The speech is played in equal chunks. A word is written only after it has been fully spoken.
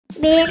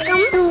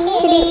Welcome to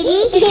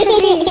 3D.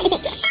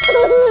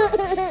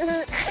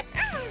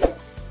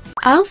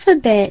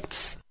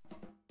 Alphabets.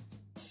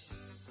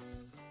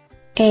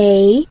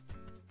 A.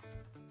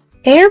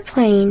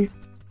 Airplane.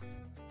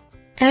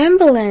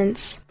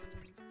 Ambulance.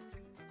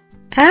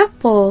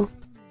 Apple.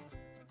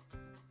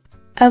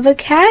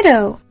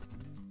 Avocado.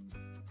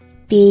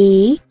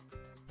 B.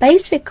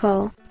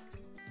 Bicycle.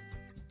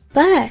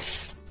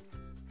 Bus.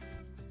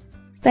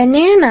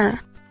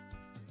 Banana.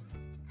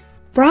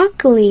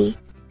 Broccoli.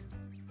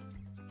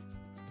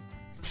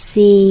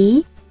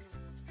 C.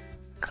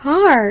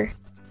 Car.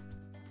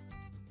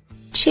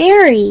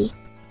 Cherry.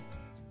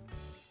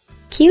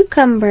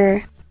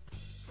 Cucumber.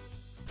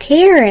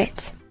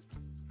 Carrot.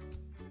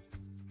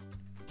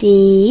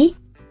 D.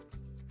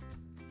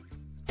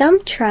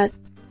 Dump truck.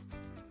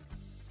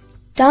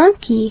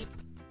 Donkey.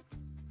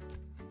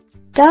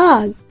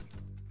 Dog.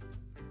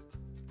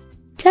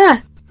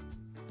 Duck.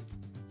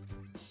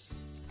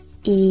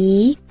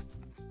 E.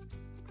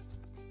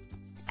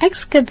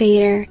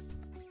 Excavator.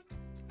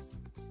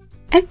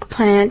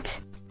 Eggplant.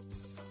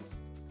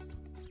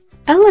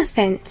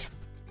 Elephant.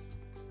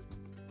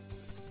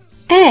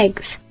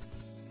 Eggs.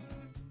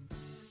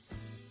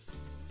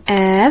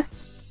 F.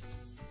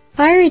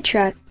 Fire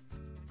truck.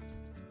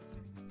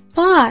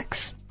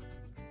 Box.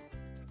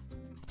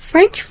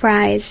 French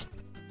fries.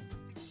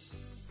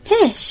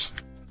 Fish.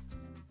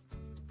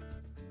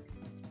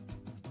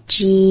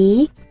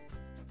 G.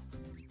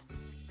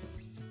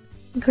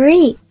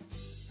 Grape.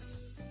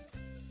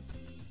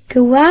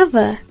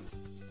 Guava.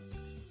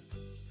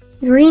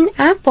 Green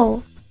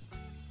apple.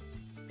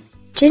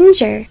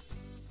 Ginger.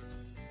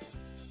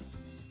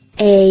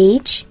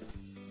 H.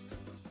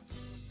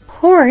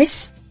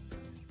 Horse.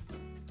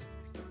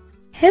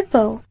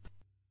 Hippo.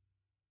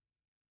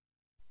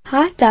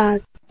 Hot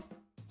dog.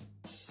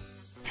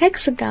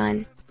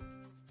 Hexagon.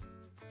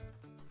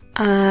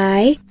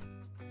 I.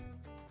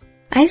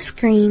 Ice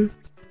cream.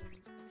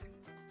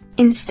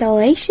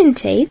 Installation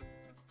tape.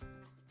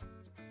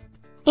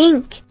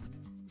 Ink.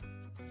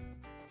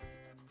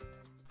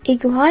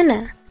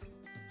 Iguana.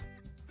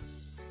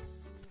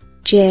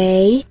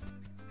 J.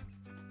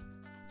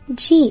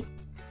 Jeep.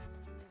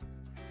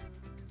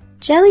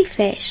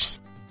 Jellyfish.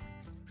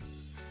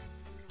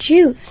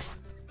 Juice.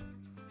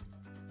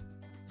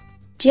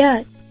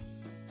 Jug.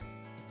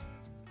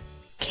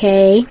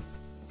 K.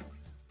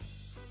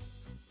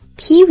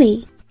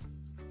 Kiwi.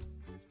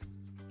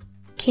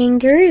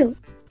 Kangaroo.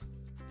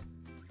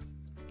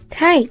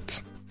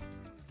 Kite.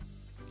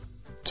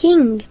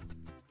 King.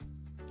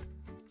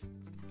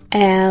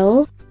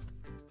 L.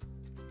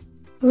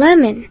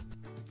 Lemon.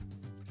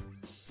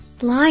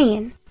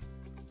 Lion.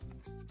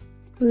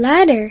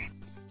 Ladder.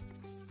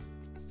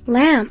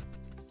 Lamp.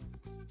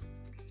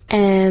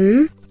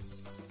 M.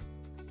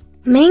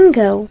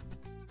 Mango.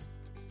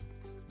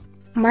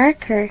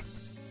 Marker.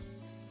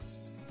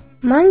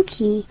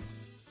 Monkey.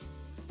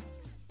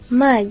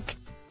 Mug.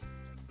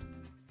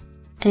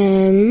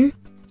 N.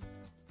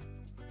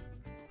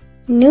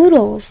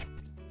 Noodles.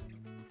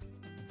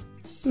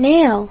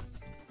 Nail.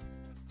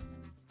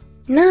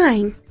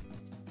 9.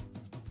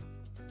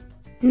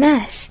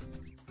 Nest.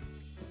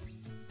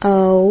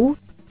 O.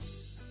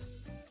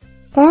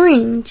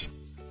 Orange.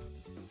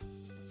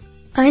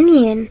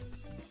 Onion.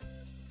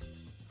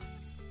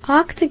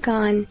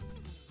 Octagon.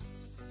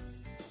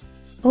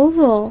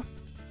 Oval.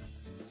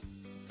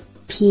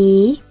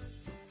 P.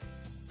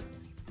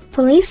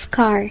 Police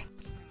car.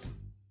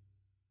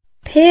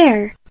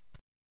 Pear.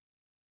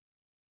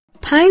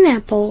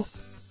 Pineapple.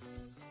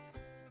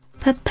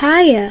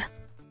 Papaya.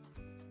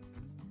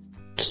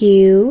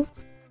 Q.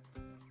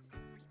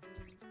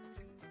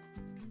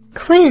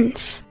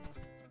 Quince.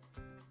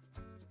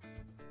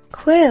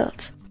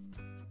 Quilt.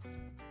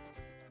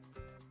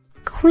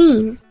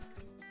 Queen.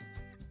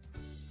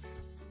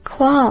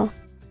 Qual.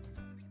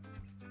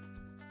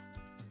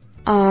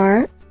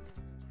 R.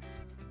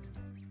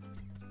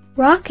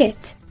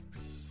 Rocket.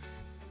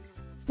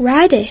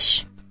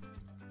 Radish.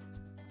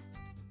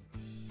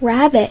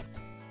 Rabbit.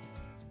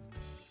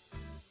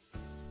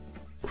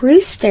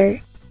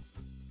 Rooster.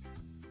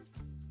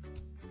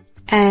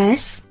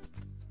 S.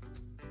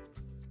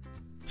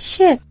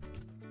 Ship.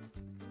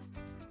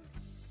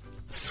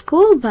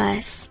 School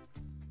bus.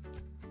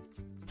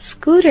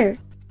 Scooter.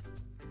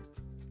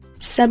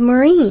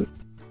 Submarine.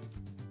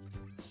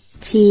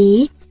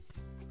 T.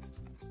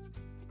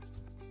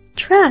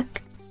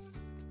 Truck.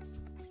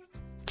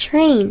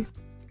 Train.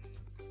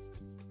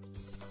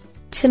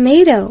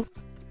 Tomato.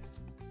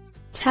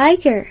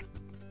 Tiger.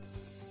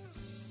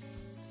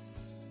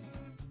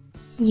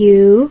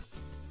 U.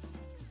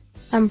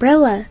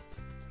 Umbrella.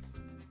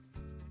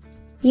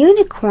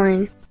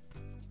 Unicorn.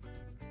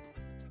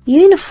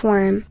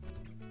 Uniform.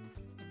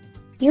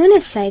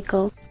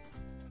 Unicycle.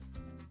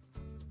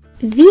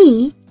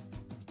 V.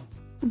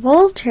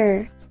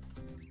 Volter.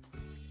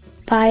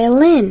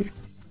 Violin.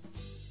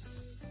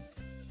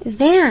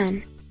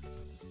 Van.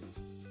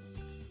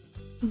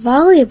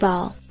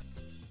 Volleyball.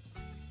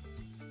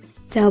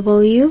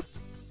 W.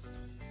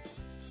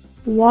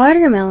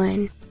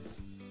 Watermelon.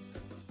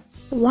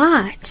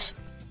 watch,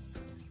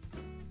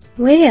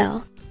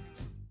 whale,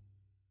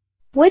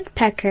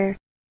 woodpecker,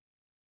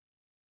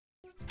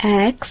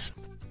 X,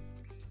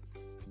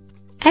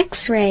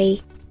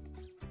 X-ray,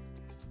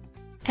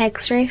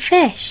 X-ray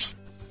fish,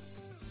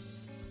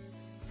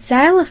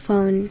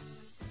 xylophone,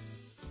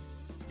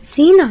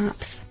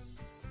 xenops,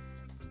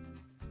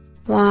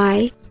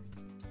 Y,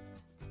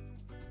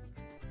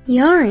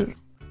 yarn,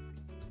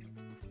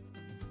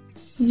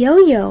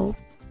 yo-yo,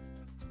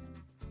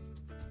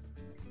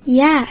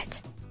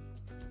 yat,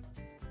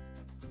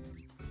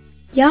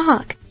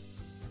 yog,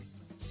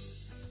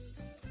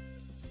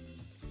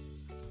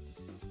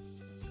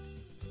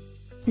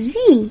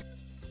 Z,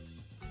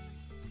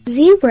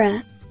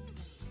 zebra,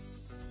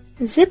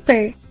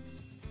 zipper,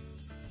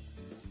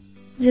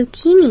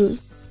 zucchini,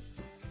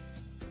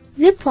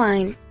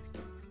 zipline,